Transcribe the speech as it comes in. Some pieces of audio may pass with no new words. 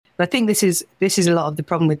But I think this is a lot of the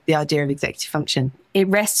problem with the idea of executive function. It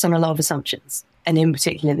rests on a lot of assumptions, and in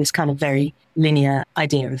particular, this kind of very linear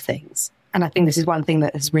idea of things. And I think this is one thing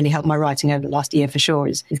that has really helped my writing over the last year for sure,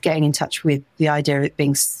 is getting in touch with the idea of it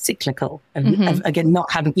being cyclical. Of again,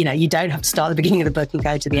 not having, you don't have to start at the beginning of the book and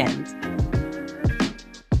go to the end.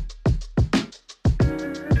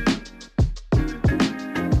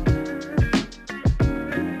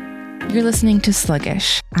 You're listening to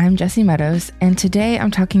Sluggish. I'm Jessie Meadows, and today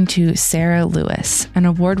I'm talking to Sarah Lewis, an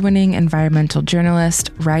award-winning environmental journalist,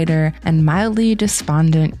 writer, and mildly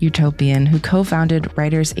despondent utopian who co-founded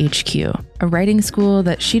Writers HQ, a writing school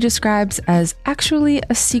that she describes as actually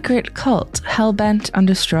a secret cult hell-bent on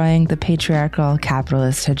destroying the patriarchal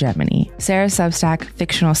capitalist hegemony. Sarah's Substack,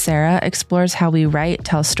 Fictional Sarah, explores how we write,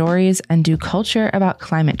 tell stories, and do culture about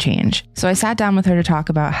climate change. So I sat down with her to talk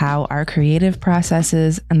about how our creative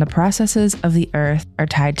processes and the processes of the earth are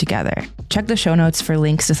tied together. Check the show notes for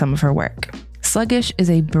links to some of her work. Sluggish is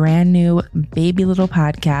a brand new baby little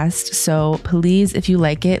podcast, so please, if you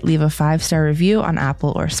like it, leave a 5-star review on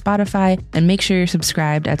Apple or Spotify, and make sure you're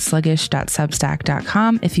subscribed at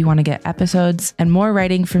sluggish.substack.com if you want to get episodes and more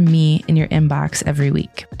writing from me in your inbox every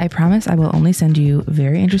week. I promise I will only send you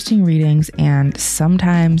very interesting readings and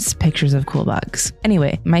sometimes pictures of cool bugs.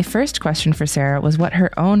 Anyway, my first question for Sarah was what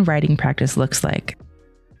her own writing practice looks like.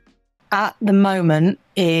 At the moment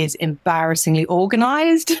is embarrassingly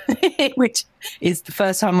organized, which is the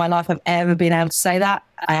first time in my life I've ever been able to say that.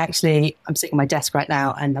 I'm sitting at my desk right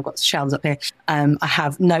now and I've got shelves up here. I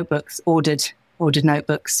have notebooks, ordered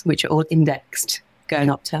notebooks, which are all indexed, going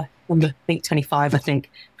up to number, 25,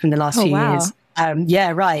 from the last few years.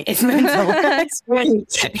 Yeah, right. It's mental.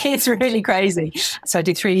 It's really crazy. So I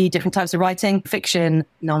do 3 different types of writing: fiction,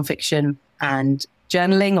 nonfiction, and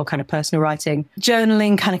journaling, or kind of personal writing.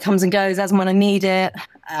 Journaling kind of comes and goes as and when I need it.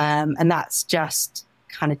 And that's just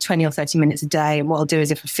kind of 20 or 30 minutes a day. And what I'll do is,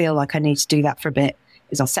 if I feel like I need to do that for a bit,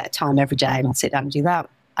 is I'll set a time every day and I'll sit down and do that.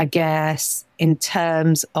 I guess in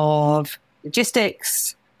terms of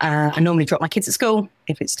logistics, I normally drop my kids at school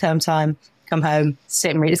if it's term time, come home,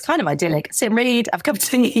 sit and read. It's kind of idyllic. Sit and read, have a cup of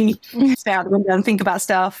tea, stay out the window and think about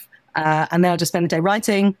stuff. And then I'll just spend the day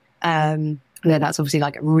writing. Yeah, that's obviously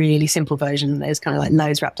like a really simple version. There's kind of like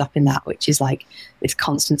loads wrapped up in that, which is like this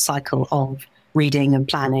constant cycle of reading and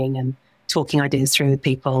planning and talking ideas through with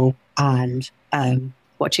people, and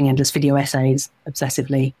watching endless video essays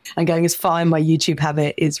obsessively, and going as far. My YouTube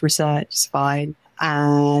habit is research, it's fine,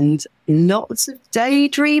 and lots of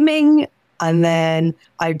daydreaming. And then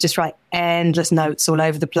I just write endless notes all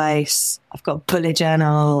over the place. I've got a bullet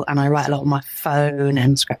journal and I write a lot on my phone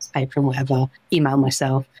and scraps of paper and whatever, email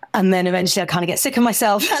myself. And then eventually I kind of get sick of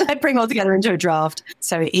myself and I bring it all together into a draft.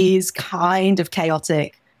 So it is kind of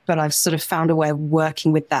chaotic, but I've sort of found a way of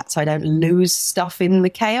working with that so I don't lose stuff in the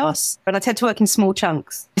chaos. But I tend to work in small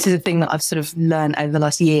chunks. This is a thing that I've sort of learned over the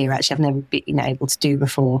last year, actually, I've never been able to do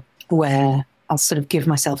before, where I'll sort of give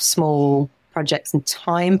myself small projects and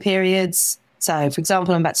time periods. So, for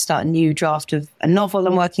example, I'm about to start a new draft of a novel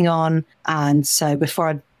I'm working on. And so before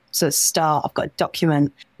I sort of start, I've got a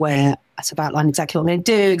document where I sort of outline exactly what I'm going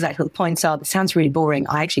to do, exactly what the points are. This sounds really boring.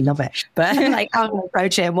 I actually love it. But like how I'm going to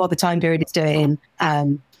approach it and what the time period is doing.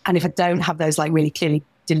 And if I don't have those like really clearly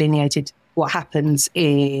delineated, what happens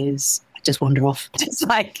is I just wander off.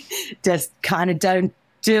 Just kind of don't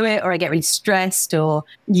do it, or I get really stressed, or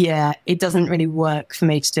it doesn't really work for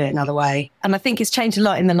me to do it another way. And I think it's changed a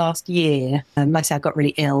lot in the last year. Like I said, I got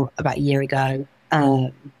really ill about a year ago.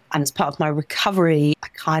 And as part of my recovery, I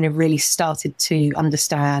kind of really started to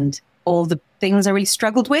understand all the things I really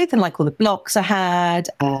struggled with, and like all the blocks I had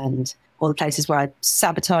and all the places where I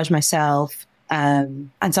sabotaged myself.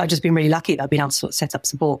 And so I've just been really lucky that I've been able to sort of set up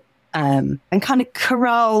support and kind of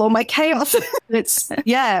corral all my chaos. It's,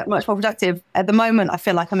 much more productive. At the moment, I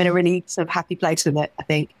feel like I'm in a really sort of happy place with it, I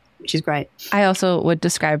think, which is great. I also would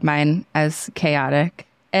describe mine as chaotic.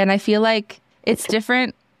 And I feel like it's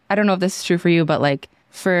different. I don't know if this is true for you, but like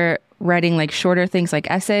for writing like shorter things like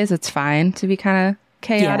essays, it's fine to be kind of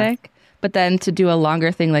chaotic. Yeah. But then to do a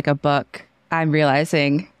longer thing like a book, I'm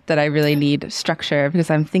realizing that I really need structure, because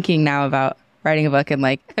I'm thinking now about writing a book and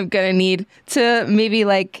like I'm gonna need to maybe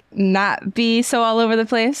like not be so all over the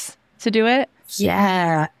place to do it.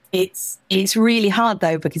 Yeah, it's really hard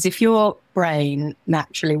though, because if your brain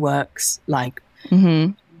naturally works like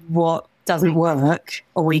what doesn't work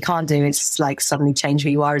or what you can't do is like suddenly change who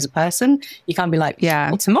you are as a person. You can't be like,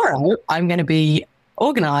 well, tomorrow I'm going to be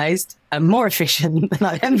organized and more efficient than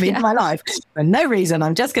I've ever been in my life for no reason.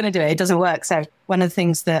 I'm just going to do it. It doesn't work. So one of the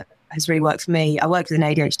things that has really worked for me. I worked with an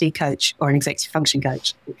ADHD coach or an executive function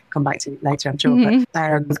coach. We'll come back to it later, I'm sure,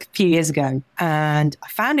 but a few years ago. And I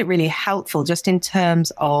found it really helpful just in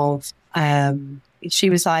terms of, she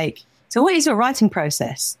was like, so what is your writing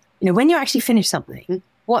process? When you actually finish something,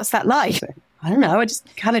 what's that like? I don't know. I just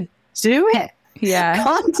kind of do it. Yeah. I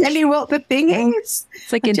can't tell you what the thing is.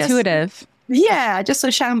 It's like intuitive. I just sort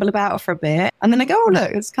of shamble about for a bit. And then I go, oh,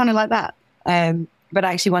 look, it's kind of like that. But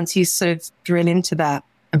actually, once you sort of drill into that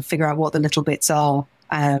and figure out what the little bits are,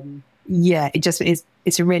 it just is,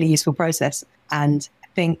 it's a really useful process. And I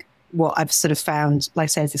think what I've sort of found, like I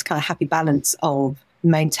said, is this kind of happy balance of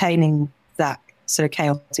maintaining that sort of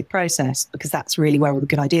chaotic process, because that's really where all the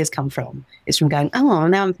good ideas come from. It's from going, oh,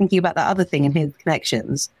 now I'm thinking about that other thing and here's the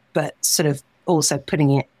connections, but sort of also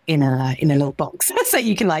putting it in a little box so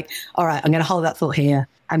you can like, all right, I'm going to hold that thought here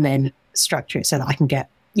and then structure it so that I can get,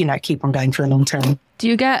 keep on going for the long term. Do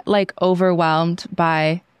you get like overwhelmed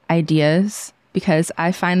by ideas? Because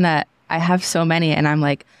I find that I have so many and I'm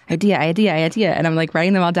like, idea. And I'm like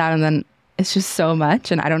writing them all down and then it's just so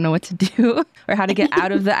much and I don't know what to do or how to get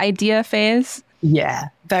out of the idea phase. Yeah,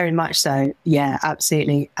 very much so. Yeah,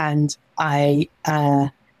 absolutely. And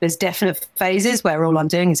there's definite phases where all I'm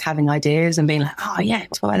doing is having ideas and being like, oh yeah,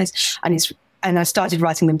 it's about this. And I started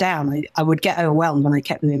writing them down. I would get overwhelmed when I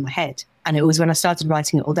kept them in my head. And it was when I started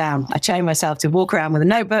writing it all down, I trained myself to walk around with a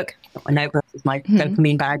notebook. Not my notebook, it's my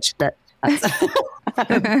dopamine badge.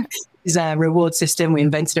 It's a reward system. We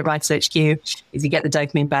invented at Writers HQ. Is you get the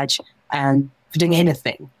dopamine badge and for doing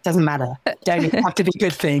anything, doesn't matter. Don't even have to be a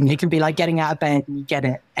good thing. It can be like getting out of bed and you get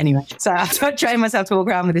it. Anyway, so I trained myself to walk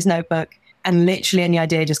around with this notebook and literally any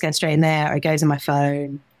idea just goes straight in there or it goes in my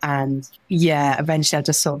phone. And eventually I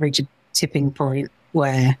just sort of reach a tipping point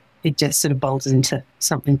where it just sort of bolts into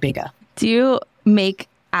something bigger. Do you make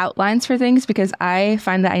outlines for things? Because I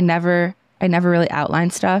find that I never really outline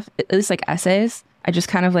stuff, at least like essays. I just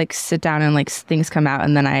kind of like sit down and like things come out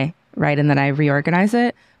and then I write and then I reorganize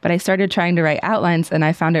it. But I started trying to write outlines and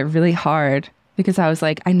I found it really hard because I was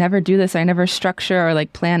like, I never do this. I never structure or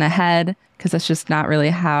like plan ahead because that's just not really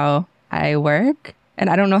how I work. And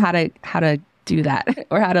I don't know how to do that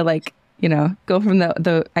or how to like, go from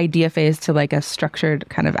the idea phase to like a structured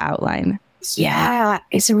kind of outline. Yeah,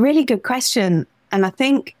 it's a really good question. And I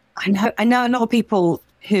think I know a lot of people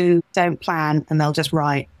who don't plan and they'll just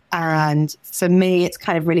write. And for me, it's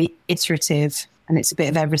kind of really iterative and it's a bit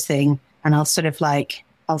of everything. And I'll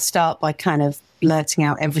start by kind of blurting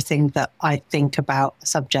out everything that I think about a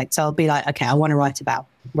subject. So I'll be like, okay, I want to write about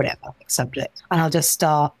whatever subject. And I'll just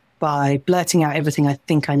start by blurting out everything I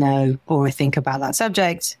think I know or I think about that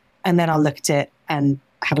subject. And then I'll look at it and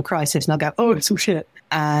have a crisis and I'll go, oh, it's all shit.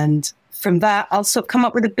 And from that, I'll sort of come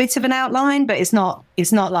up with a bit of an outline, but it's not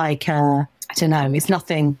like, I don't know, it's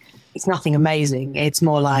nothing amazing. It's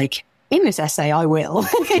more like, in this essay, I will.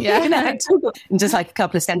 And just like a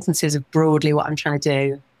couple of sentences of broadly what I'm trying to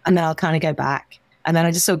do. And then I'll kind of go back. And then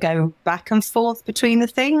I just sort of go back and forth between the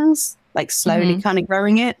things, like slowly kind of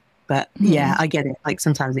growing it. But I get it. Like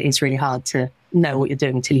sometimes it is really hard to know what you're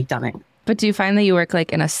doing until you've done it. But do you find that you work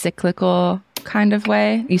like in a cyclical kind of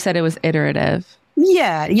way? You said it was iterative.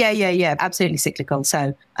 Yeah. Absolutely cyclical.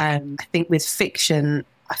 So I think with fiction,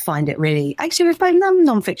 I find it really, actually with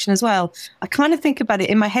non-fiction as well, I kind of think about it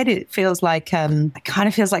in my head. It feels like, it kind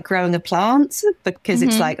of feels like growing a plant because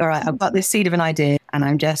it's like, all right, I've got this seed of an idea and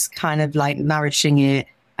I'm just kind of like nourishing it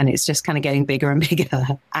and it's just kind of getting bigger and bigger.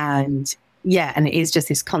 And and it is just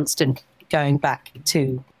this constant going back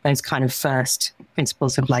to those kind of first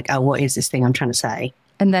principles of like, oh, what is this thing I'm trying to say?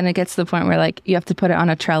 And then it gets to the point where like you have to put it on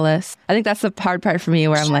a trellis. I think that's the hard part for me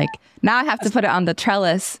where I'm like, now I have to put it on the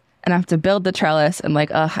trellis and I have to build the trellis and like,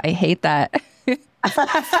 oh, I hate that.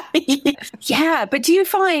 Yeah, but do you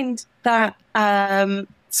find that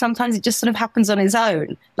sometimes it just sort of happens on its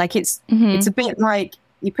own? Like it's a bit like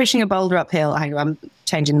you're pushing a boulder uphill. Hang on, I'm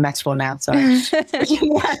changing the metaphor now, sorry.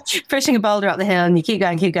 Pushing a boulder up the hill and you keep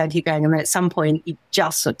going. And then at some point you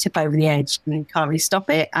just sort of tip over the edge and you can't really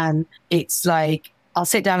stop it. And it's like, I'll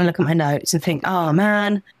sit down and look at my notes and think, oh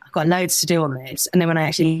man, I've got loads to do on this. And then when I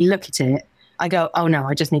actually look at it, I go, oh no,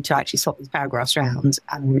 I just need to actually swap these paragraphs around.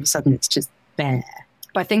 And all of a sudden it's just there.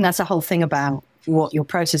 But I think that's the whole thing about what your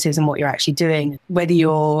process is and what you're actually doing, whether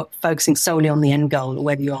you're focusing solely on the end goal or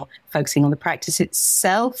whether you're focusing on the practice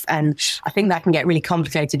itself. And I think that can get really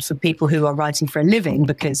complicated for people who are writing for a living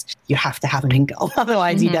because you have to have an end goal.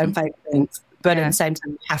 Otherwise you don't focus things. But at the same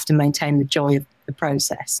time, you have to maintain the joy of the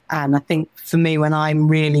process. And I think for me, when I'm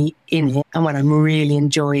really in it and when I'm really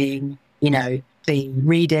enjoying, the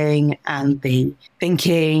reading and the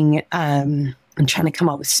thinking, and trying to come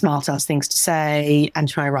up with smart ass things to say and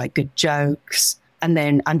try to write good jokes, and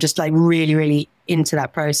then I'm just like really, really into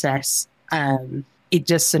that process. It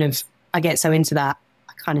just sort of, I get so into that,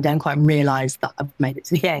 I kind of don't quite realize that I've made it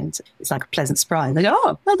to the end. It's like a pleasant surprise. Like,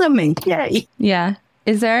 oh, well done me. Yay. Yeah.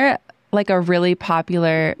 Is there like a really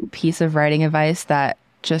popular piece of writing advice that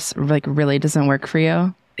just like really doesn't work for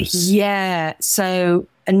you? Yeah. So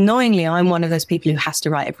annoyingly, I'm one of those people who has to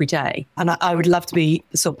write every day. And I would love to be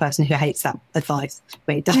the sort of person who hates that advice,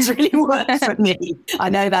 but it does really work for me. I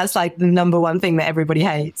know that's like the number one thing that everybody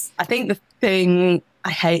hates. I think the thing I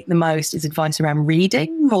hate the most is advice around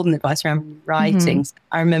reading more than advice around writing. Mm-hmm.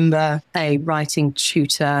 I remember a writing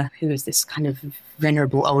tutor who was this kind of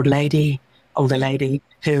venerable older lady,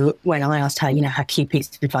 who, when I asked her, her key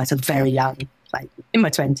piece of advice, I was very young, like in my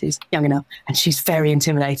 20s, young enough. And she's very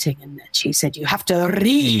intimidating. And she said, you have to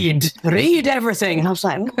read everything. And I was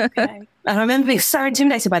like, okay. And I remember being so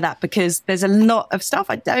intimidated by that because there's a lot of stuff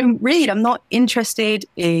I don't read. I'm not interested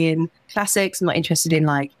in classics. I'm not interested in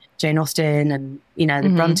like Jane Austen and,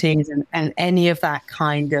 the Brontes and any of that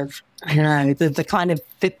kind of, I don't know, the kind of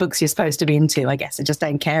books you're supposed to be into, I guess. I just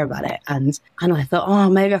don't care about it. And I thought, oh,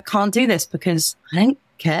 maybe I can't do this because I don't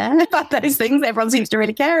care about those things everyone seems to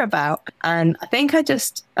really care about. And I think I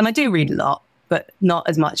do read a lot, but not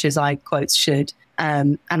as much as I quotes should.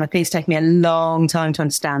 And I think it's taken me a long time to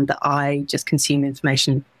understand that I just consume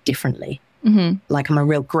information differently. Mm-hmm. Like I'm a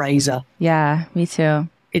real grazer. Yeah, me too.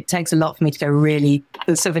 It takes a lot for me to go really,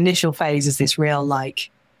 the sort of initial phase is this real like,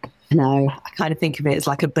 I kind of think of it as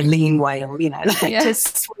like a baleen whale,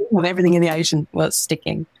 just swim everything in the ocean while it's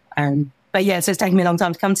sticking. But yeah, so it's taken me a long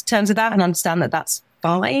time to come to terms with that and understand that that's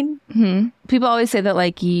fine. Mm-hmm. People always say that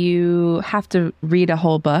like you have to read a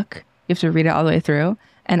whole book. You have to read it all the way through.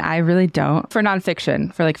 And I really don't. For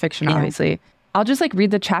nonfiction, for like fiction, obviously. I'll just like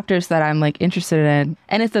read the chapters that I'm like interested in.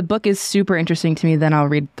 And if the book is super interesting to me, then I'll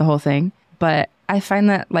read the whole thing. But I find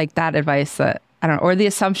that like that advice that, I don't know, or the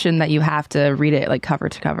assumption that you have to read it like cover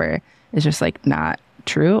to cover is just like not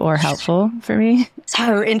true or helpful for me.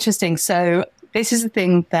 So interesting. So this is the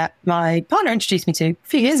thing that my partner introduced me to a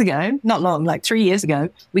few years ago, not long, like 3 years ago.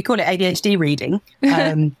 We call it ADHD reading.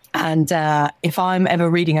 And if I'm ever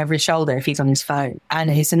reading over his shoulder, if he's on his phone, and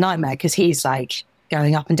it's a nightmare because he's like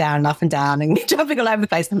going up and down and jumping all over the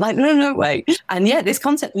place. I'm like, no, wait. And yeah, this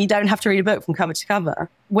concept, you don't have to read a book from cover to cover.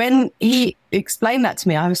 When he explained that to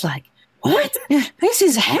me, I was like, what? This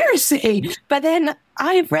is heresy. But then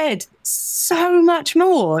I've read so much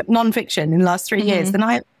more nonfiction in the last 3 years than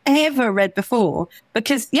I've ever read before.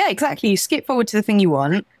 Because, yeah, exactly. You skip forward to the thing you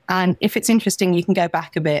want. And if it's interesting, you can go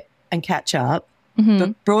back a bit and catch up. Mm-hmm.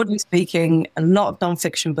 But broadly speaking, a lot of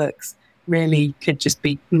nonfiction books really could just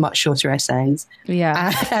be much shorter essays.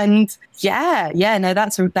 Yeah. And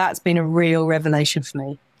that's been a real revelation for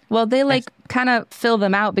me. Well, they like kind of fill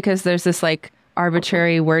them out because there's this like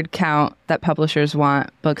arbitrary word count that publishers want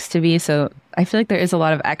books to be. So I feel like there is a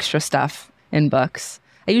lot of extra stuff in books.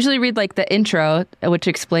 I usually read like the intro, which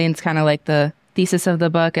explains kind of like the thesis of the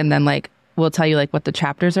book, and then like will tell you like what the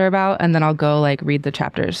chapters are about, and then I'll go like read the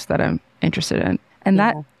chapters that I'm interested in. And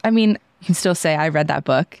that, I mean, you can still say I read that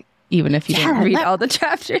book even if you didn't read all the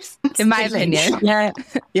chapters, in my opinion.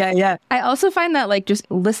 Yeah. I also find that like just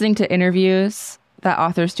listening to interviews that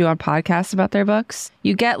authors do on podcasts about their books,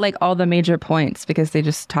 you get like all the major points because they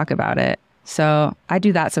just talk about it. So I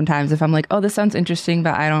do that sometimes if I'm like, oh, this sounds interesting,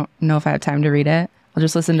 but I don't know if I have time to read it. I'll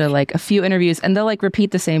just listen to like a few interviews and they'll like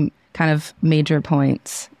repeat the same kind of major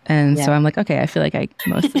points. And so I'm like, okay, I feel like I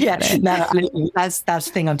mostly get it. No, absolutely. That's the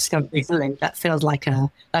thing I've discovered recently. That feels like an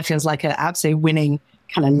absolute winning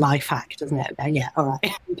kind of life hack, doesn't it? Yeah, all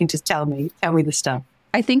right. You can just tell me the stuff.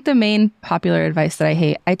 I think the main popular advice that I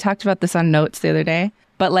hate, I talked about this on Notes the other day,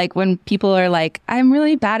 but like when people are like, I'm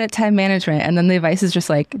really bad at time management, and then the advice is just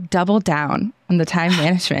like, double down on the time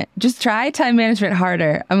management. Just try time management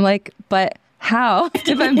harder. I'm like, but how?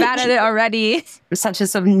 If I'm bad at it already? It's such a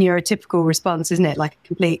sort of neurotypical response, isn't it? Like a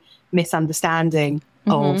complete misunderstanding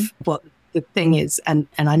of what the thing is. And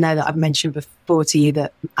I know that I've mentioned before to you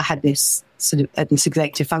that I had this sort of this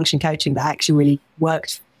executive function coaching that actually really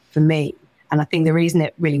worked for me. And I think the reason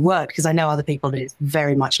it really worked, because I know other people that it's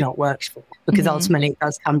very much not worked for, because ultimately it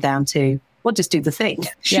does come down to, well, just do the thing.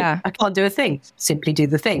 Yeah. I can't do a thing. Simply do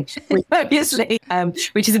the thing. Obviously,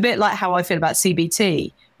 which is a bit like how I feel about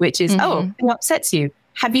CBT, which is, it upsets you.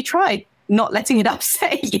 Have you tried not letting it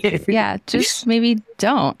upset you? Yeah, just maybe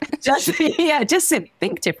don't. just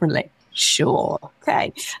think differently. Sure.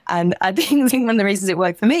 Okay. And I think one of the reasons it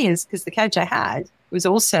worked for me is because the coach I had was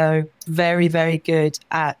also very, very good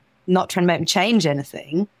at not trying to make me change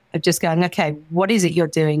anything, of just going, okay, what is it you're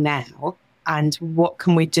doing now? And what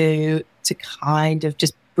can we do to kind of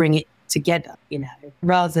just bring it together,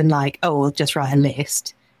 rather than like, oh, we'll just write a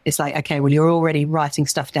list. It's like, okay, well, you're already writing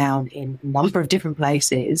stuff down in a number of different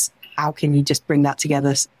places. How can you just bring that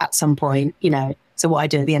together at some point, So what I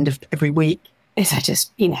do at the end of every week is I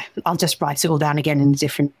just, I'll just write it all down again in a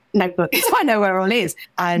different notebook so I know where it all is.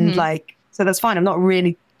 And so that's fine. I'm not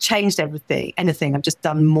really changed anything. I've just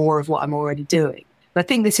done more of what I'm already doing. But I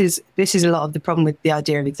think this is a lot of the problem with the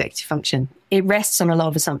idea of executive function. It rests on a lot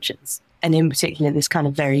of assumptions, and in particular, this kind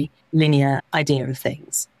of very linear idea of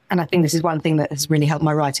things. And I think this is one thing that has really helped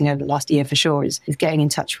my writing over the last year for sure, is getting in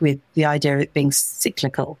touch with the idea of it being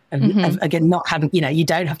cyclical. Of, again, not having, you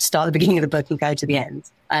don't have to start at the beginning of the book and go to the end.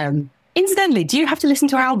 Incidentally, do you have to listen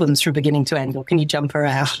to albums from beginning to end, or can you jump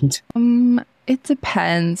around? It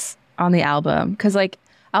depends on the album, because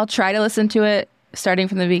I'll try to listen to it starting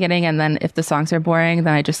from the beginning, and then if the songs are boring,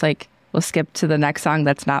 then I just will skip to the next song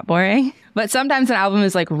that's not boring. But sometimes an album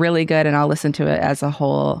is really good, and I'll listen to it as a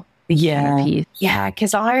whole. Yeah,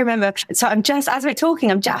 because I remember. So as we're talking,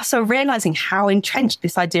 I'm just sort of realizing how entrenched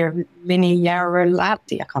this idea of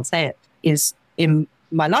linearity, I can't say it, is in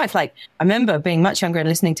my life. I remember being much younger and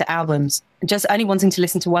listening to albums and just only wanting to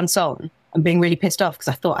listen to one song and being really pissed off because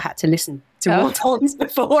I thought I had to listen to more songs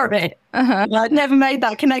before it. I'd never made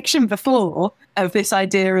that connection before of this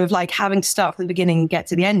idea of having to start from the beginning and get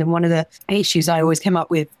to the end. And one of the issues I always came up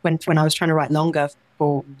with when I was trying to write longer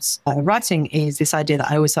forms writing is this idea that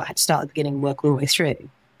I always thought I had to start at the beginning and work all the way through.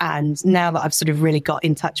 And now that I've sort of really got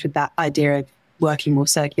in touch with that idea of working more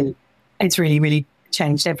circular, it's really, really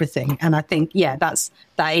changed everything. And I think, that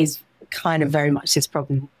is kind of very much this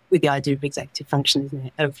problem with the idea of executive function, isn't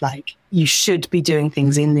it? Of you should be doing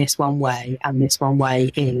things in this one way, and this one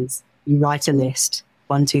way is you write a list,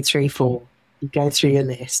 1, 2, 3, 4. You go through your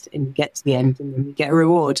list and you get to the end and then you get a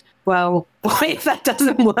reward. Well, what if that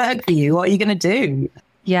doesn't work for you? What are you going to do?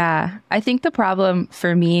 Yeah, I think the problem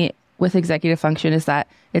for me with executive function is that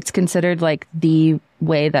it's considered the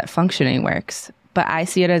way that functioning works. But I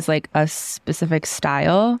see it as a specific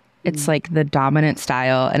style. It's the dominant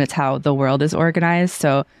style, and it's how the world is organized.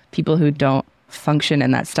 So people who don't function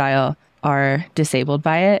in that style are disabled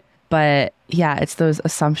by it. But yeah, it's those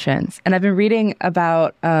assumptions. And I've been reading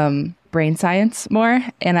about brain science more,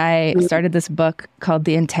 and I started this book called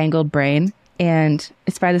The Entangled Brain. And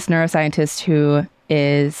it's by this neuroscientist who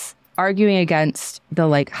is arguing against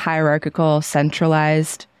the hierarchical,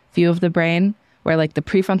 centralized view of the brain, where the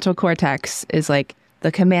prefrontal cortex is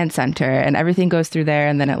the command center and everything goes through there,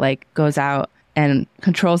 and then it goes out and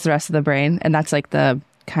controls the rest of the brain. And that's the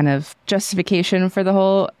kind of justification for the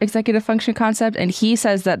whole executive function concept. And he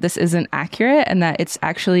says that this isn't accurate, and that it's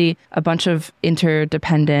actually a bunch of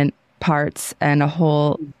interdependent parts and a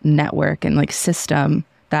whole network and system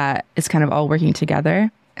that is kind of all working together.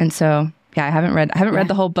 And so, yeah, I haven't read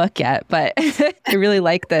the whole book yet, but I really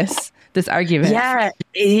like this argument. Yeah,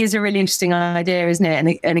 it is a really interesting idea, isn't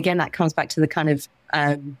it? And again, that comes back to the kind of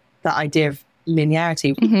that idea of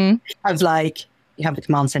linearity of you have the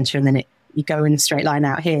command center and then you go in a straight line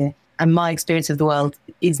out here. And my experience of the world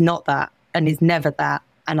is not that, and is never that.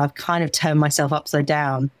 And I've kind of turned myself upside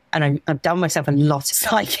down, and I've done myself a lot of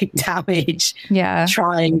psychic damage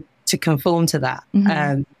trying to conform to that.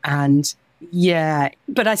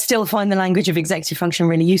 But I still find the language of executive function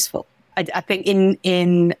really useful. I think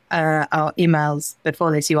in our emails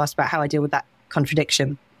before this, you asked about how I deal with that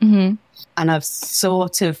contradiction. And I've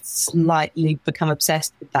sort of slightly become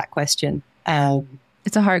obsessed with that question.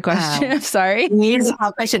 It's a hard question. I'm sorry. It is a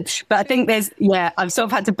hard question. But I think I've sort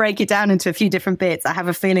of had to break it down into a few different bits. I have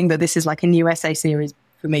a feeling that this is a new essay series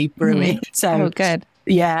for me brewing. So good.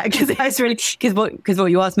 Yeah, because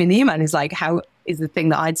what you asked me in the email is how is the thing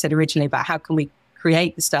that I'd said originally about how can we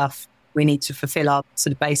create the stuff we need to fulfill our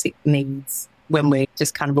sort of basic needs when we're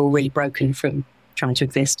just kind of all really broken from trying to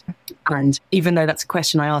exist. And even though that's a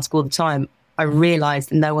question I ask all the time, I realized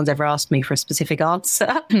that no one's ever asked me for a specific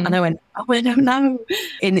answer. And I went, I don't know.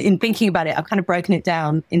 In thinking about it, I've kind of broken it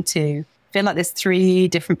down into, I feel like there's 3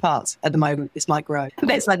 different parts at the moment. This might grow.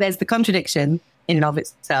 There's the contradiction in and of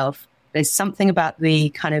itself. There's something about the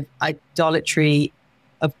kind of idolatry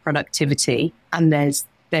of productivity. And there's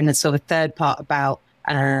then a sort of third part about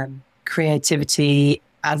creativity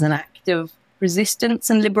as an act of resistance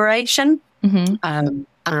and liberation. And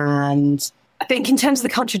I think in terms of the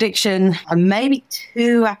contradiction, I'm maybe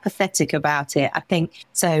too apathetic about it. I think,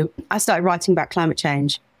 so I started writing about climate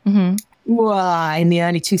change in the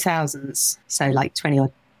early 2000s, so 20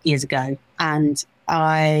 odd years ago. And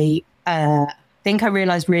I think I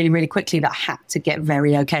realized really, really quickly that I had to get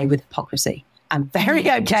very okay with hypocrisy. I'm very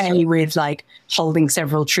okay with holding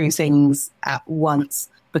several true things at once,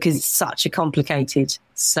 because it's such a complicated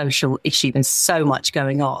social issue. There's so much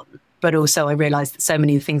going on But also I realized that so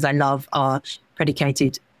many of the things I love are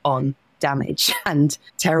predicated on damage and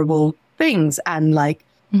terrible things. And like,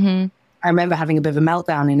 I remember having a bit of a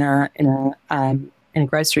meltdown in a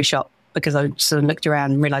grocery shop because I sort of looked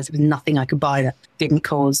around and realized there was nothing I could buy that didn't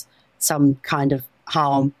cause some kind of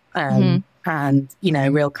harm. And, you know,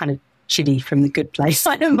 real kind of shitty from the good place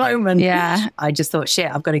at a moment. Yeah. I just thought,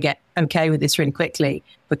 shit, I've got to get okay with this really quickly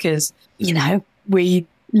because, you know, we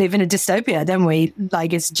live in a dystopia, don't we?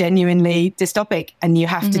 Like, it's genuinely dystopic and you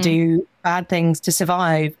have to do bad things to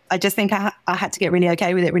survive. I just think I had to get really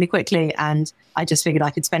okay with it really quickly. And I just figured I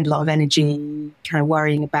could spend a lot of energy kind of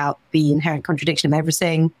worrying about the inherent contradiction of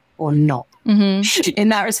everything or not. In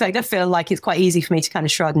that respect, I feel like it's quite easy for me to kind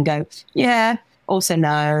of shrug and go, yeah, also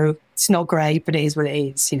no, it's not great, but it is what it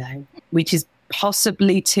is, you know, which is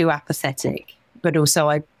possibly too apathetic. But also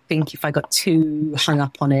I think if I got too hung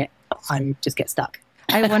up on it, I would just get stuck.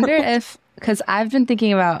 I wonder if, because I've been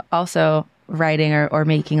thinking about also writing or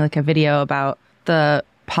making like a video about the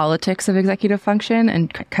politics of executive function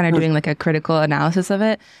and kind of doing like a critical analysis of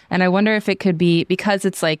it. And I wonder if it could be, because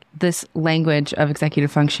it's like this language of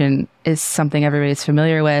executive function is something everybody's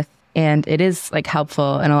familiar with and it is like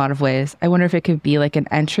helpful in a lot of ways. I wonder if it could be like an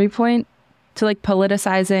entry point to like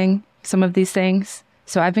politicizing some of these things.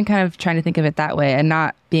 So I've been kind of trying to think of it that way and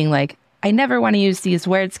not being like, I never want to use these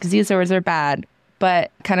words because these words are bad,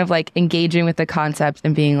 but kind of like engaging with the concept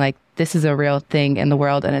and being like, this is a real thing in the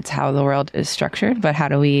world and it's how the world is structured, but how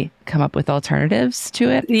do we come up with alternatives to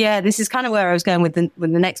it? Yeah, this is kind of where I was going with the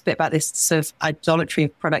next bit about this sort of idolatry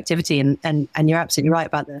of productivity. And you're absolutely right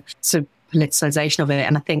about the sort of politicization of it.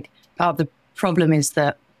 And I think part of the problem is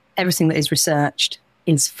that everything that is researched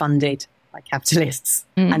is funded by capitalists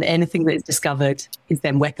and anything that is discovered is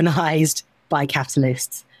then weaponized by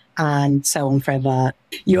capitalists and so on forever.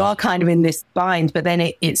 You are kind of in this bind, but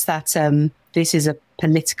then it's that this is a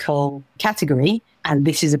political category and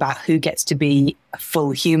this is about who gets to be a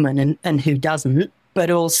full human and who doesn't. But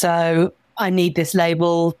also I need this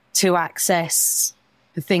label to access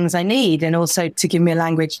the things I need and also to give me a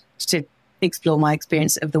language to explore my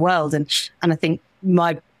experience of the world. And I think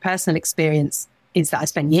my personal experience is that I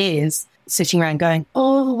spent years sitting around going,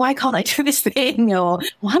 oh, why can't I do this thing? Or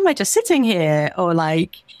why am I just sitting here? Or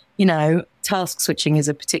like, you know, task switching is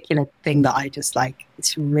a particular thing that I just like,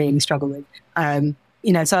 it's really struggle with.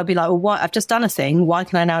 You know, so I'd be like, well, what? I've just done a thing. Why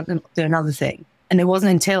can I now do another thing? And it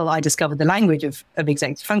wasn't until I discovered the language of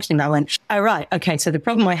executive functioning that I went, oh, right. Okay. So the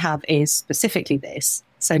problem I have is specifically this.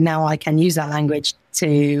 So now I can use that language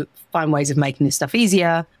to find ways of making this stuff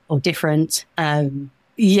easier or different.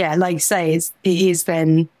 Yeah, like you say, it is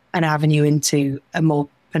then an avenue into a more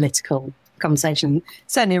political conversation.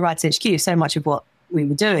 Certainly at Writers HQ, so much of what we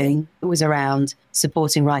were doing was around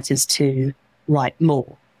supporting writers to write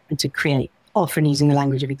more and to create, often using the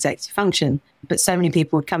language of executive function. But so many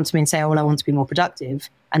people would come to me and say, oh, well, I want to be more productive.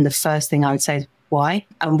 And the first thing I would say is, why?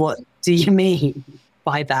 And what do you mean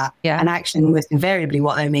by that? Yeah. And actually, almost invariably,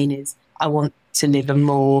 what I mean is, I want to live a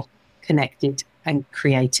more connected and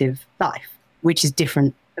creative life, which is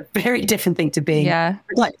different, a very different thing to being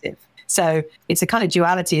productive. So it's a kind of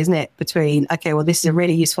duality, isn't it? Between, okay, well, this is a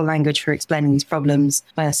really useful language for explaining these problems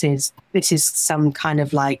versus this is some kind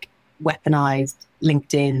of like weaponized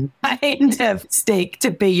LinkedIn kind of stick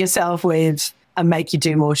to be yourself with and make you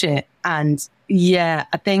do more shit. And yeah,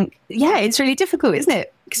 I think, it's really difficult, isn't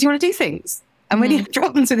it? Because you want to do things. And when you have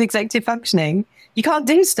problems with executive functioning, you can't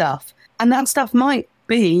do stuff. And that stuff might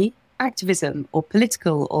be activism or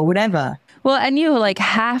political or whatever. Well, and you like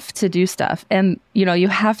have to do stuff and, you know, you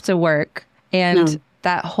have to work. And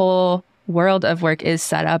that whole world of work is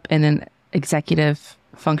set up in an executive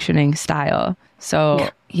functioning style. So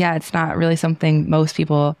yeah, it's not really something most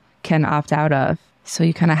people can opt out of. So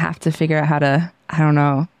you kind of have to figure out how to, I don't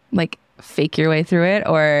know, like fake your way through it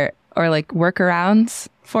or like workarounds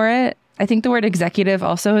for it. I think the word executive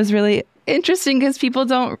also is really interesting because people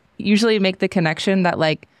don't usually make the connection that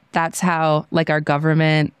like that's how like our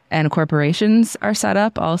government and corporations are set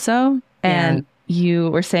up also. And you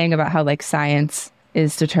were saying about how like science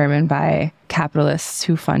is determined by capitalists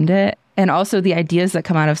who fund it. And also the ideas that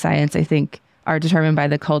come out of science, I think, are determined by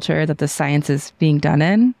the culture that the science is being done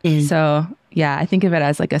in. So yeah, I think of it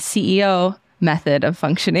as like a CEO method of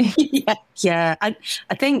functioning. Yeah. I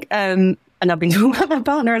think, and I've been talking about my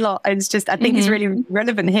partner a lot. It's just, I think it's really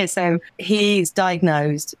relevant here. So he's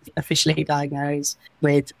officially diagnosed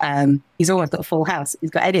with, he's almost got a full house.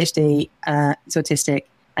 He's got ADHD, he's autistic,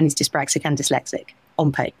 and he's dyspraxic and dyslexic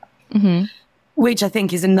on paper. Which I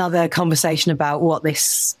think is another conversation about what this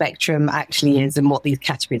spectrum actually is and what these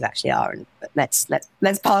categories actually are. But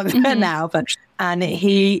let's park there now. And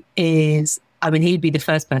he is I mean, he'd be the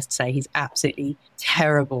first person to say he's absolutely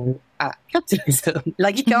terrible at capitalism.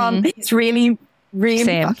 Like, he can't, it's really, really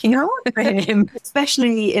Same. fucking hard for him,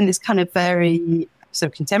 especially in this kind of very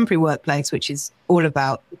sort of contemporary workplace, which is all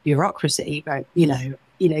about bureaucracy, right?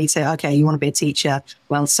 You say, okay, you want to be a teacher.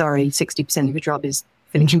 Well, sorry, 60% of your job is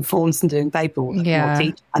filling in forms and doing paperwork.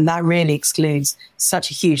 Yeah. And that really excludes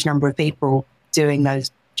such a huge number of people doing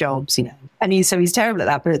those jobs, And he's terrible at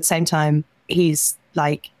that. But at the same time, he's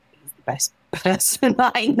the best person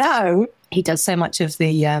I know. He does so much of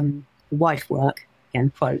the wife work,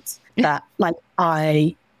 in quotes, that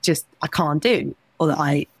I can't do, or that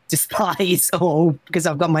I despise, or because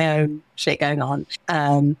I've got my own shit going on.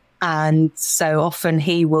 And so often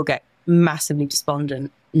he will get massively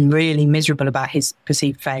despondent and really miserable about his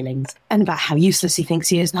perceived failings and about how useless he thinks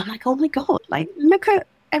he is. And I'm like, oh my God, look at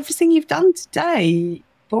everything you've done today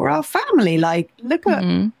for our family. Look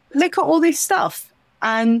at all this stuff.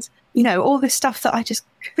 And, all this stuff that I just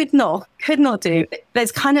could not do.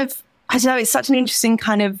 There's kind of, I don't know, it's such an interesting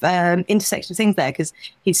kind of intersection of things there, because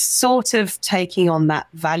he's sort of taking on that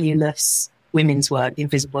valueless women's work, the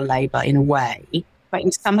invisible labour in a way, but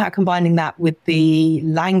he's somehow combining that with the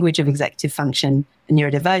language of executive function and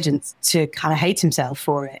neurodivergence to kind of hate himself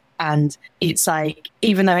for it. And it's like,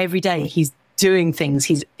 even though every day he's doing things,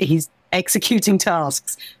 he's executing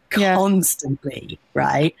tasks constantly,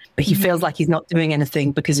 right? But he feels like he's not doing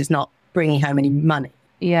anything because it's not bringing home any money.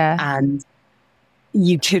 Yeah. And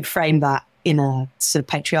you could frame that in a sort of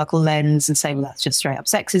patriarchal lens and say, well, that's just straight up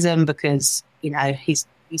sexism because, he's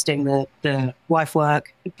doing the wife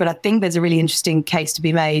work. But I think there's a really interesting case to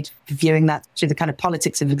be made for viewing that through the kind of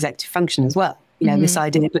politics of executive function as well. This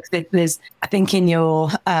idea, because there's, I think in your,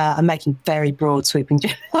 I'm making very broad sweeping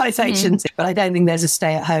generalizations, but I don't think there's a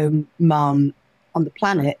stay-at-home mum on the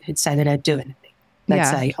planet who'd say they don't do anything. They'd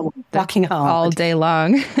say, oh, fucking hard. All day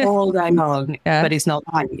long. All day long, but it's not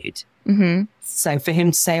valued. So for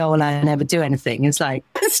him to say, oh, well, I never do anything, it's like,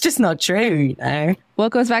 it's just not true, Well,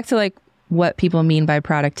 it goes back to what people mean by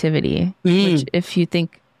productivity, which if you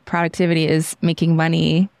think productivity is making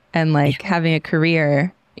money and having a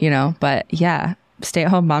career, but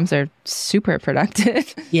stay-at-home moms are super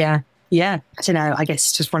productive. Yeah. I don't know. I guess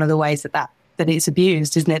it's just one of the ways that it's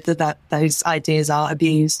abused, isn't it? That those ideas are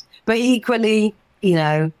abused. But equally,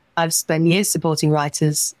 I've spent years supporting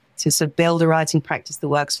writers to sort of build a writing practice that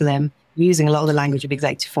works for them, using a lot of the language of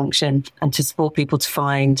executive function, and to support people to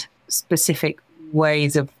find specific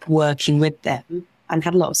ways of working with them, and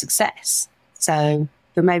had a lot of success. So,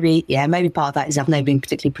 but maybe part of that is I've never been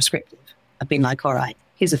particularly prescriptive. I've been like, all right,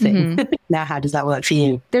 here's the thing. Now, how does that work for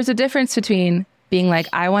you? There's a difference between being like,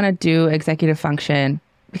 I want to do executive function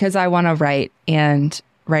because I want to write and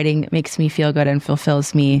writing makes me feel good and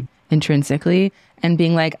fulfills me intrinsically, and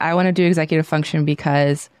being like, I want to do executive function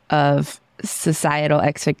because of societal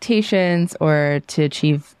expectations or to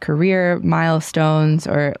achieve career milestones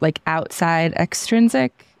or outside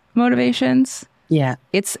extrinsic motivations. Yeah.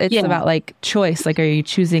 It's about choice. Are you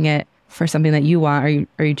choosing it for something that you want, or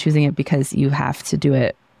are you choosing it because you have to do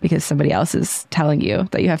it because somebody else is telling you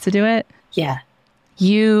that you have to do it? Yeah.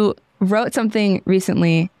 You wrote something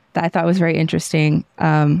recently that I thought was very interesting.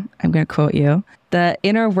 I'm going to quote you. The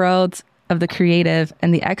inner world of the creative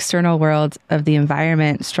and the external world of the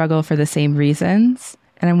environment struggle for the same reasons.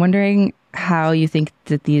 And I'm wondering how you think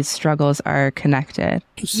that these struggles are connected.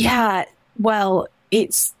 Yeah. Well,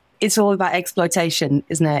 it's all about exploitation,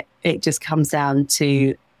 isn't it? It just comes down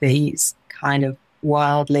to these kind of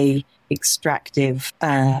wildly extractive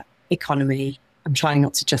economy. I'm trying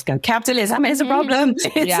not to just go capitalism is a problem.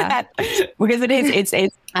 Because it is.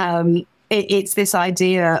 It's this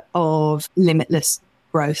idea of limitless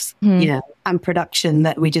growth, and production,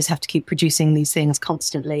 that we just have to keep producing these things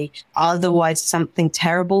constantly. Otherwise, something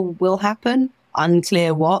terrible will happen.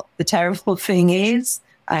 Unclear what the terrible thing is.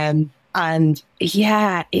 It's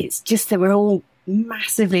just that we're all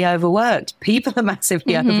massively overworked. People are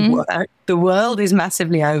massively overworked. The world is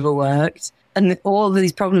massively overworked. And all of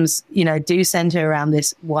these problems, do center around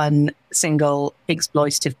this one single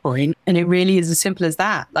exploitative point. And it really is as simple as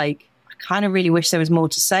that. I kind of really wish there was more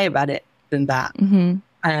to say about it than that.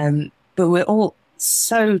 But we're all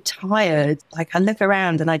so tired. I look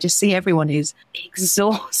around and I just see everyone who's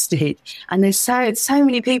exhausted. And there's so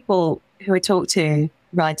many people who I talk to,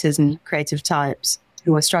 writers and creative types,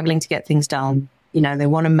 who are struggling to get things done. They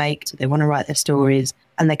want to write their stories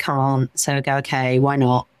and they can't. So I go, okay, why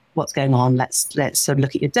not? What's going on? Let's sort of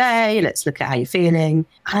look at your day. Let's look at how you're feeling.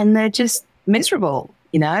 And they're just miserable,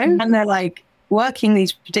 and they're working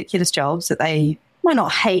these ridiculous jobs that they might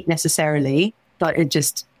not hate necessarily, but are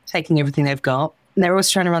just taking everything they've got. And they're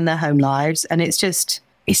also trying to run their home lives. And it's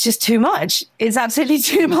it's just too much. It's absolutely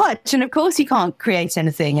too much. And of course you can't create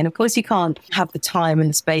anything. And of course you can't have the time and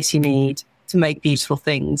the space you need to make beautiful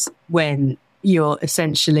things when you're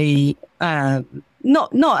essentially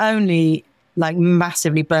not only like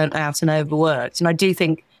massively burnt out and overworked. And I do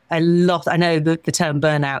think I know that the term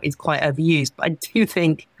burnout is quite overused, but I do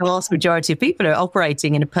think the vast majority of people are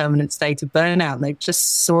operating in a permanent state of burnout. And they've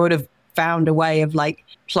just sort of found a way of like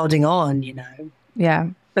plodding on, you know?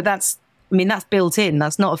 Yeah. But that's built in.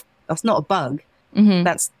 That's not a bug. Mm-hmm.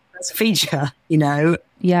 That's a feature, you know?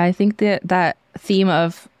 Yeah. I think that theme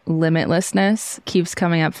of limitlessness keeps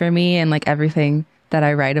coming up for me and like everything that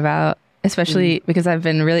I write about, especially because I've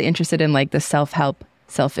been really interested in like the self-help,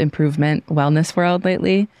 self-improvement, wellness world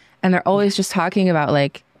lately. And they're always just talking about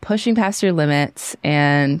like pushing past your limits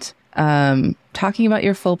and talking about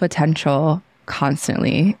your full potential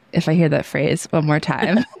constantly. If I hear that phrase one more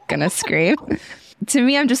time, I'm gonna scream. To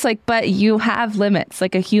me, I'm just like, but you have limits.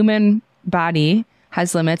 Like a human body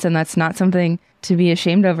has limits, and that's not something to be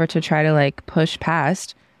ashamed of or to try to like push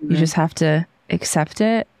past. You just have to accept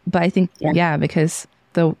it. But I think, because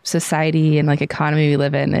the society and like economy we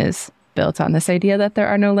live in is built on this idea that there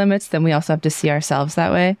are no limits, then we also have to see ourselves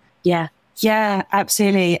that way. Yeah,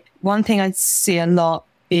 absolutely. One thing I see a lot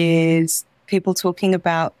is people talking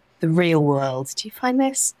about the real world. Do you find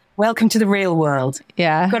this? Welcome to the real world.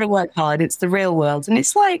 Yeah. You've got to work hard. It's the real world. And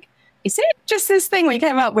it's like, is it just this thing we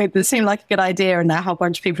came up with that seemed like a good idea and now a whole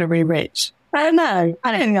bunch of people are really rich? I don't know.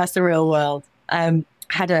 I don't think that's the real world.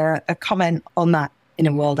 Had a comment on that in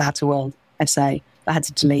a World Outer World essay that I had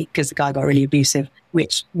to delete because the guy got really abusive,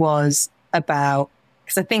 which was about,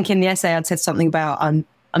 because I think in the essay I'd said something about I'm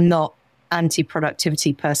not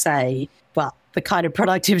anti-productivity per se, but the kind of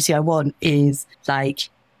productivity I want is like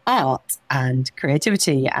art and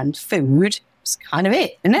creativity and food. It's kind of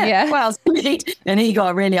it, isn't it? Yeah. Well, and he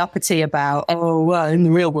got really uppity about, in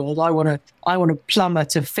the real world, I want a plumber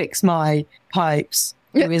to fix my pipes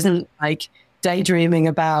who isn't like daydreaming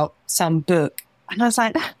about some book. And I was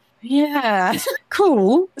like, yeah,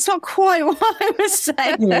 cool. It's not quite what I was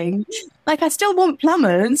saying. Like, I still want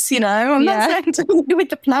plumbers, you know. I'm not saying to do with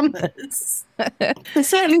the plumbers. They're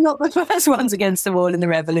certainly not the first ones against the wall in the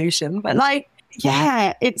revolution. But like,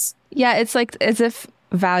 it's like as if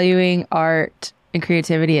valuing art and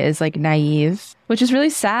creativity is like naive, which is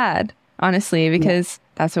really sad, honestly, because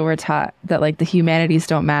that's what we're taught, that like the humanities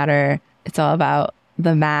don't matter. It's all about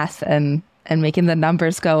the math and making the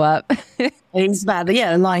numbers go up. It's bad.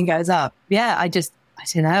 The line goes up. Yeah, I don't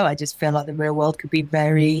know. I just feel like the real world could be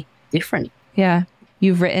very different. Yeah.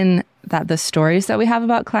 You've written that the stories that we have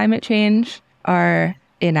about climate change are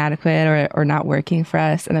inadequate or not working for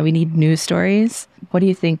us, and that we need new stories. What do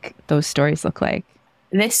you think those stories look like?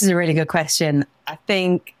 This is a really good question. I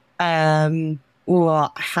think I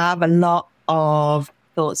have a lot of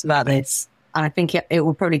thoughts about this. And I think it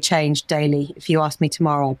will probably change daily. If you ask me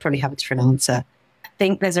tomorrow, I'll probably have a different answer. I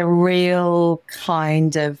think there's a real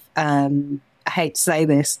kind of, I hate to say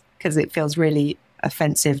this because it feels really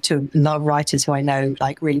offensive to a lot of writers who I know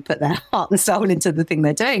like really put their heart and soul into the thing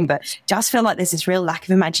they're doing, but just feel like there's this real lack of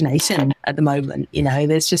imagination at the moment. You know,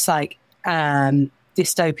 there's just like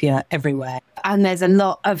dystopia everywhere. And there's a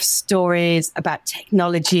lot of stories about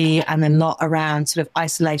technology and a lot around sort of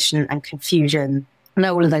isolation and confusion. I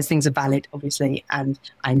know all of those things are valid, obviously, and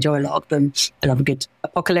I enjoy a lot of them. I love a good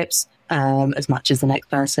apocalypse as much as the next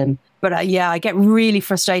person. But I get really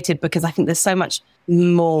frustrated because I think there's so much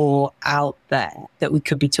more out there that we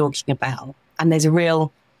could be talking about. And there's a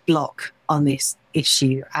real block on this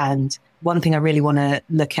issue. And one thing I really want to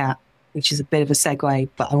look at, which is a bit of a segue,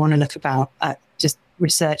 but I want to look about just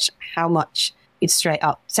research how much it's straight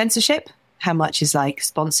up censorship, how much is like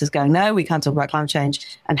sponsors going, no, we can't talk about climate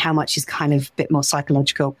change, and how much is kind of a bit more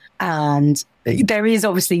psychological. And there is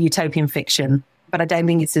obviously utopian fiction, but I don't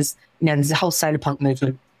think it's as, there's a whole solar punk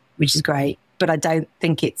movement, which is great, but I don't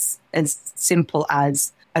think it's as simple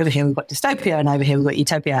as over here we've got dystopia and over here we've got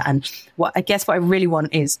utopia. And what I really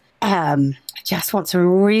want is, I just want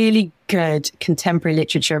some really good contemporary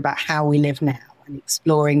literature about how we live now and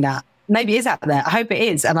exploring that. Maybe it is out there. I hope it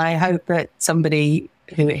is. And I hope that somebody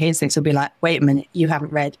who hears this will be like, wait a minute, you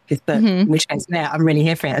haven't read this book, in which case, I'm really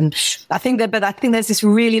here for it. And I think there's this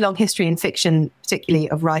really long history in fiction, particularly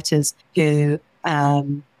of writers who,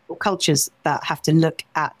 or cultures that have to look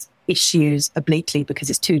at issues obliquely because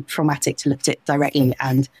it's too traumatic to look at it directly.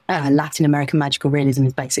 And Latin American magical realism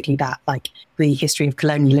is basically that. Like the history of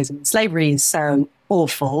colonialism and slavery is so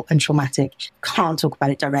awful and traumatic. You can't talk about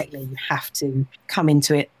it directly. You have to come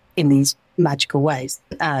into it in these magical ways.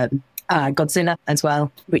 Godzilla as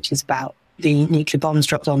well, which is about the nuclear bombs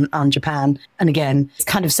dropped on Japan. And again, it's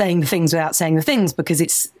kind of saying the things without saying the things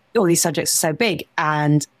because all these subjects are so big.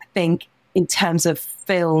 And I think in terms of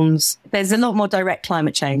films, there's a lot more direct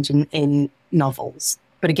climate change in novels.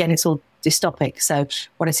 But again, it's all dystopic. So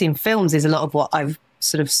what I see in films is a lot of what I've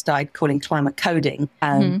sort of started calling climate coding,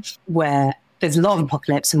 where there's a lot of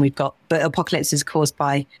apocalypse but apocalypse is caused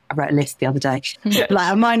by, I wrote a list the other day. Like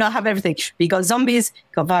I might not have everything, but you got zombies,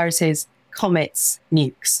 you got viruses, comets,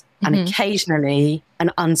 nukes, and occasionally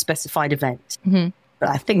an unspecified event. But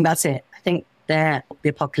I think that's it. I think they're the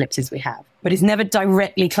apocalypses we have. But it's never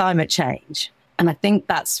directly climate change. And I think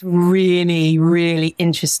that's really, really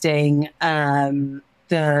interesting.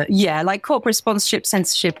 Like corporate sponsorship,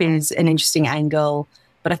 censorship is an interesting angle.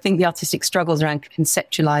 But I think the artistic struggles around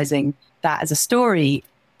conceptualizing that as a story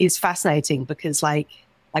is fascinating because like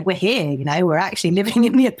we're here, we're actually living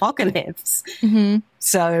in the apocalypse.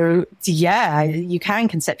 So yeah, you can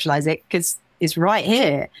conceptualize it because it's right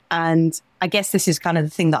here. And I guess this is kind of the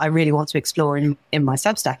thing that I really want to explore in my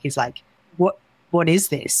Substack is like, what is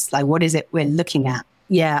this? Like, what is it we're looking at?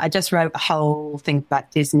 Yeah, I just wrote a whole thing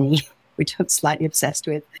about Disney, which I'm slightly obsessed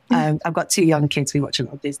with. I've got 2 young kids. We watch a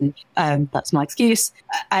lot of Disney. That's my excuse.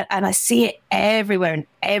 And I see it everywhere and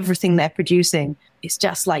everything they're producing. It's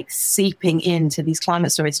just like seeping into these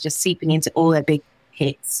climate stories, just seeping into all their big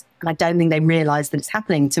hits. And I don't think they realize that it's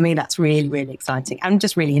happening. To me, that's really, really exciting and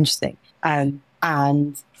just really interesting.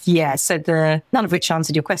 And yeah, so none of which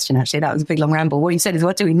answered your question, actually. That was a big, long ramble. What you said is,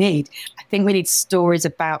 what do we need? I think we need stories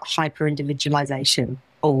about hyper-individualization,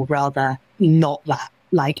 or rather not that,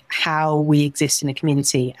 like how we exist in a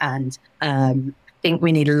community. And I think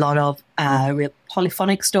we need a lot of real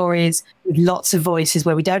polyphonic stories with lots of voices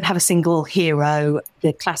where we don't have a single hero,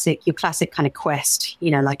 your classic kind of quest,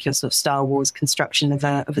 like your sort of Star Wars construction of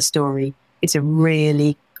a story. It's a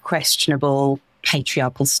really questionable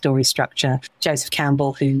patriarchal story structure. Joseph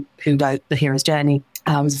Campbell, who wrote The Hero's Journey,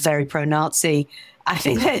 was very pro-Nazi. I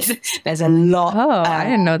think there's a lot. Oh, I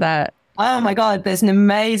didn't know that. Oh my God, there's an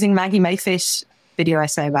amazing Maggie Mayfish video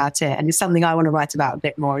essay about it, and it's something I want to write about a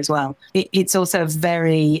bit more as well. It's also a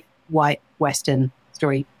very white Western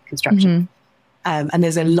story construction. And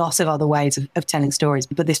there's a lot of other ways of telling stories,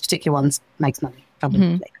 but this particular one makes money,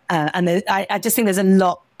 fundamentally. And I just think there's a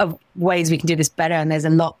lot of ways we can do this better, and there's a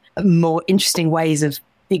lot more interesting ways of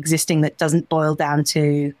existing that doesn't boil down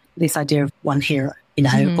to this idea of one hero,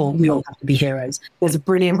 or we all have to be heroes. There's a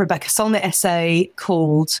brilliant Rebecca Solnit essay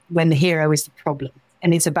called When the Hero is the Problem.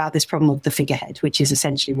 And it's about this problem of the figurehead, which is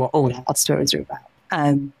essentially what all our stories are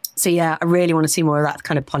about. So yeah, I really want to see more of that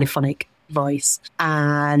kind of polyphonic voice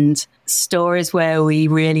and stories where we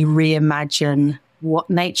really reimagine what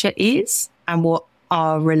nature is and what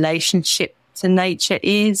our relationship to nature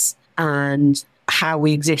is and how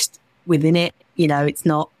we exist within it. It's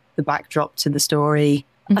not the backdrop to the story.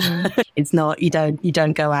 It's not, you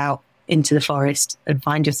don't go out into the forest and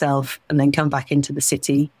find yourself and then come back into the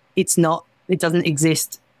city. It doesn't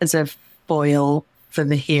exist as a foil for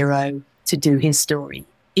the hero to do his story.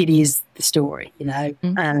 It is the story,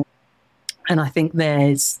 and I think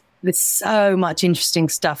there's so much interesting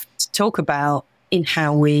stuff to talk about in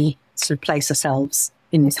how we sort of place ourselves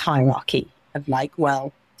in this hierarchy of like,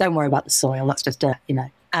 well, don't worry about the soil, that's just dirt,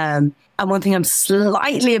 And one thing I'm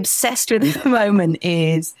slightly obsessed with at the moment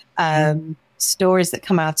is stories that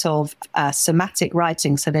come out of somatic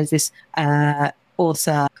writing. So there's this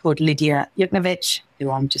author called Lydia Yuknavitch,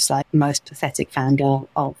 who I'm just like the most pathetic fangirl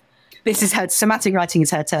of. This is her somatic writing is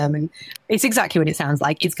her term, and it's exactly what it sounds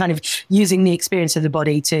like. It's kind of using the experience of the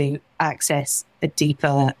body to access a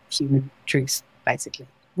deeper human truth, basically,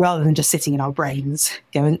 rather than just sitting in our brains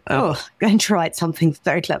going, oh, going to write something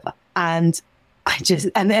very clever. And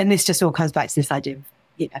this just all comes back to this idea of,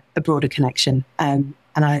 a broader connection. And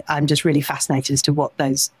I'm just really fascinated as to what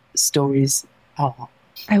those stories are.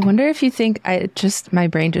 I wonder if you think my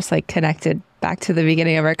brain just like connected back to the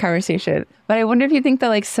beginning of our conversation. But I wonder if you think that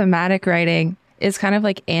like somatic writing is kind of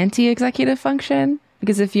like anti-executive function,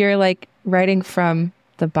 because if you're like writing from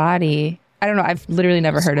the body, I don't know, I've literally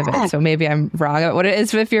never heard of it. So maybe I'm wrong about what it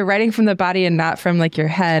is. But if you're writing from the body and not from like your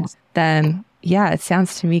head, then yeah, it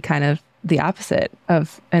sounds to me kind of the opposite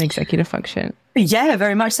of an executive function. Yeah,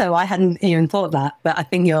 very much so. I hadn't even thought of that, but I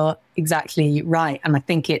think you're exactly right. And I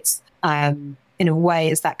think it's, in a way,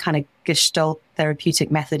 it's that kind of Gestalt therapeutic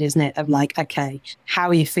method, isn't it? Of like, okay, how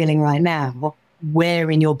are you feeling right now? Where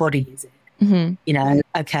in your body is it?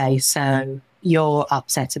 Okay, so you're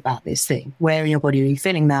upset about this thing. Where in your body are you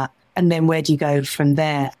feeling that? And then where do you go from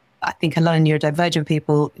there? I think a lot of neurodivergent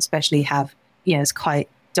people especially have, it's quite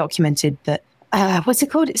documented that what's it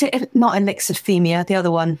called? Is it not alexithymia? The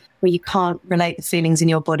other one where you can't relate the feelings in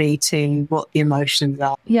your body to what the emotions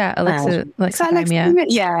are. Yeah, alexithymia.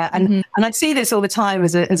 Yeah, and I see this all the time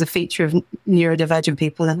as a feature of neurodivergent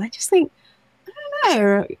people, and I just think, I don't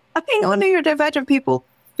know. I think all neurodivergent people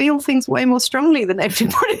feel things way more strongly than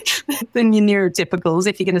everybody, than your neurotypicals.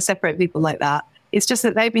 If you're going to separate people like that, it's just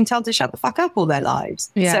that they've been told to shut the fuck up all their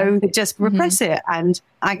lives, so they just repress it. And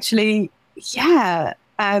actually,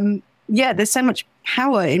 there's so much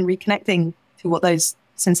power in reconnecting to what those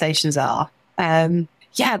sensations are.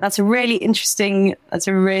 That's a really interesting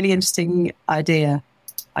idea.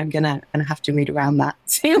 I'm gonna have to read around that.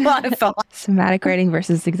 See what I find. Somatic writing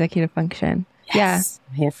versus executive function. Yes, yeah,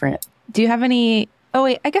 I'm here for it. Do you have any? Oh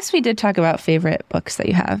wait, I guess we did talk about favorite books that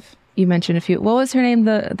you have. You mentioned a few. What was her name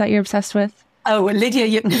that you're obsessed with? Oh, Lydia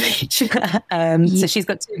Yuknovich. So she's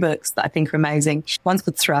got 2 books that I think are amazing. One's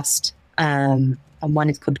called Thrust, and one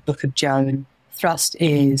is called The Book of Joan. Thrust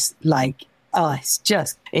is like,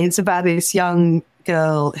 it's about this young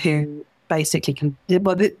girl who basically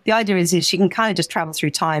the idea is she can kind of just travel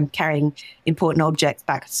through time carrying important objects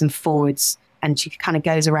backwards and forwards, and she kind of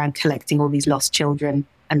goes around collecting all these lost children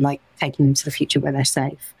and like taking them to the future where they're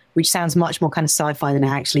safe, which sounds much more kind of sci-fi than it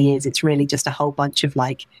actually is. It's really just a whole bunch of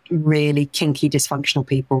like really kinky, dysfunctional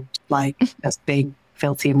people, like just being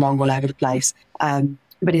filthy and wrong all over the place.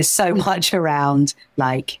 But it's so much around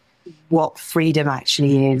like what freedom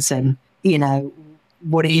actually is, and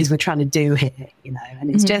what it is we're trying to do here, and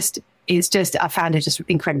it's just I found it just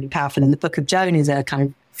incredibly powerful. And the Book of Joan is a kind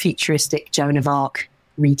of futuristic Joan of Arc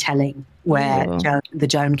retelling where the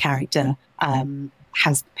Joan character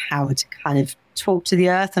has the power to kind of talk to the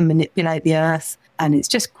earth and manipulate the earth, and it's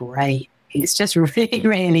just great. It's just really,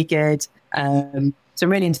 really good. So I'm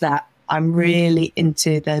really into that. I'm really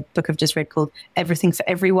into the book I've just read called Everything for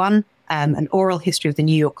Everyone, an oral history of the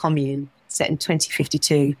New York Commune set in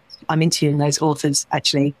 2052. I'm interviewing those authors,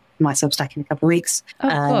 actually, in my Substack in a couple of weeks.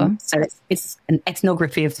 Cool. So it's an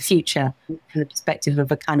ethnography of the future from the perspective of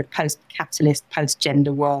a kind of post-capitalist,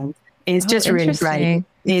 post-gender world. It's just really great.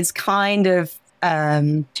 It's kind of,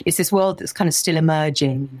 it's this world that's kind of still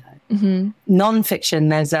emerging. Non-fiction,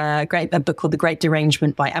 there's a book called The Great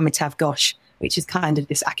Derangement by Amitav Ghosh, which is kind of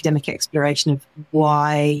this academic exploration of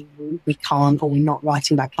why we can't or we're not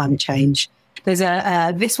writing about climate change. There's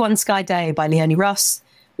This One Sky Day by Leonie Ross,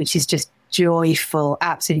 which is just joyful,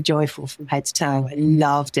 absolutely joyful from head to toe. I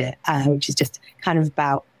loved it, which is just kind of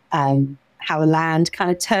about how the land kind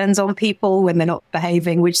of turns on people when they're not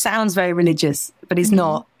behaving, which sounds very religious, but it's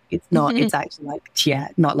not. It's not. It's actually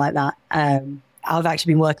not like that. I've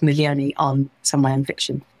actually been working with Leonie on some of my own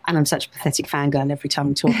fiction, and I'm such a pathetic fangirl every time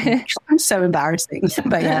we talk. I'm so embarrassing.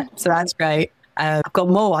 But yeah, so that's great. I've got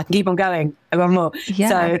more. I can keep on going. I've got more. Yeah.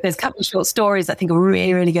 So there's a couple of short stories I think are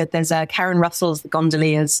really, really good. There's Karen Russell's The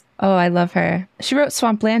Gondoliers. Oh, I love her. She wrote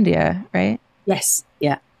Swamplandia, right? Yes.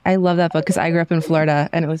 Yeah. I love that book because I grew up in Florida,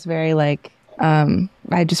 and it was very like,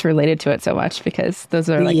 I just related to it so much because those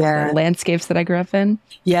are like the landscapes that I grew up in.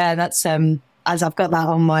 Yeah, that's, as I've got that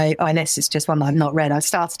on my list, it's just one that I've not read. I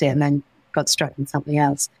started it and then got struck in something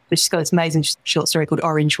else. But she's got this amazing short story called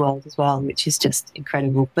Orange World as well, which is just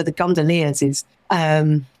incredible. But The Gondoliers is,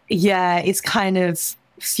 it's kind of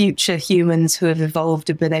future humans who have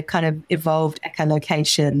evolved, but they've kind of evolved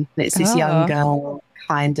echolocation. It's this young girl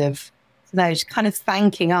kind of, she's kind of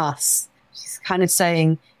thanking us. She's kind of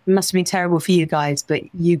saying, it must have been terrible for you guys, but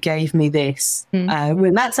you gave me this.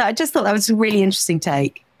 I just thought that was a really interesting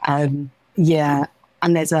take. And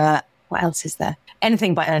there's what else is there?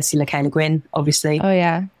 Anything by Ursula K. Le Guin, obviously. Oh,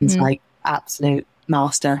 yeah. It's like absolute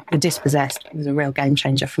master. The Dispossessed was a real game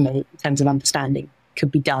changer for me in terms of understanding.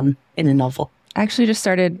 Could be done in a novel. I actually just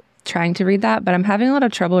started trying to read that, but I'm having a lot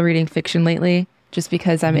of trouble reading fiction lately just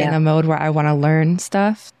because I'm in a mode where I want to learn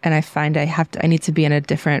stuff. And I find I need to be in a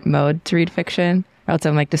different mode to read fiction, or else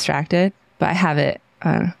I'm like distracted. But I have it.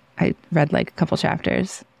 I read like a couple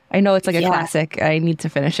chapters. I know it's like a classic. I need to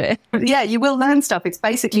finish it. Yeah, you will learn stuff. It's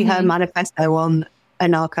basically her manifesto on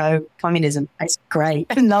anarcho-communism. It's great.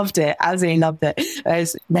 I loved it. Absolutely loved it.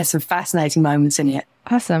 There's some fascinating moments in it.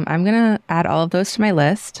 Awesome. I'm going to add all of those to my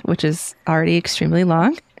list, which is already extremely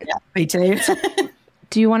long. Yeah, me too.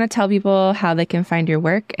 Do you want to tell people how they can find your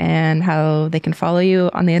work and how they can follow you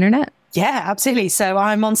on the internet? Yeah, absolutely. So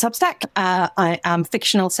I'm on Substack. I am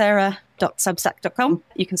fictionalsarah.substack.com.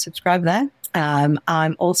 You can subscribe there. I'm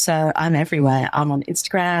everywhere. I'm on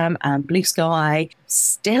Instagram, Blue Sky,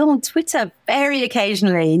 still on Twitter very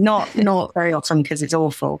occasionally, not very often because it's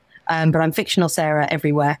awful. But I'm Fictional Sarah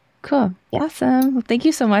everywhere. Cool. Yeah. Awesome. Well, thank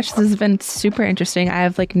you so much. This has been super interesting. I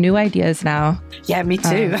have like new ideas now. Yeah, me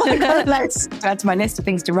too. Let's add to my list of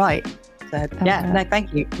things to write. So no,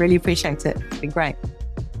 thank you. Really appreciate it. It's been great.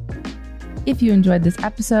 If you enjoyed this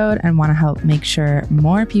episode and want to help make sure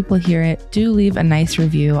more people hear it, do leave a nice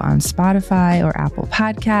review on Spotify or Apple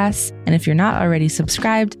Podcasts. And if you're not already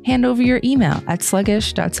subscribed, hand over your email at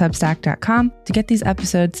sluggish.substack.com to get these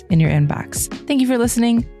episodes in your inbox. Thank you for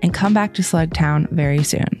listening, and come back to Slugtown very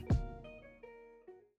soon.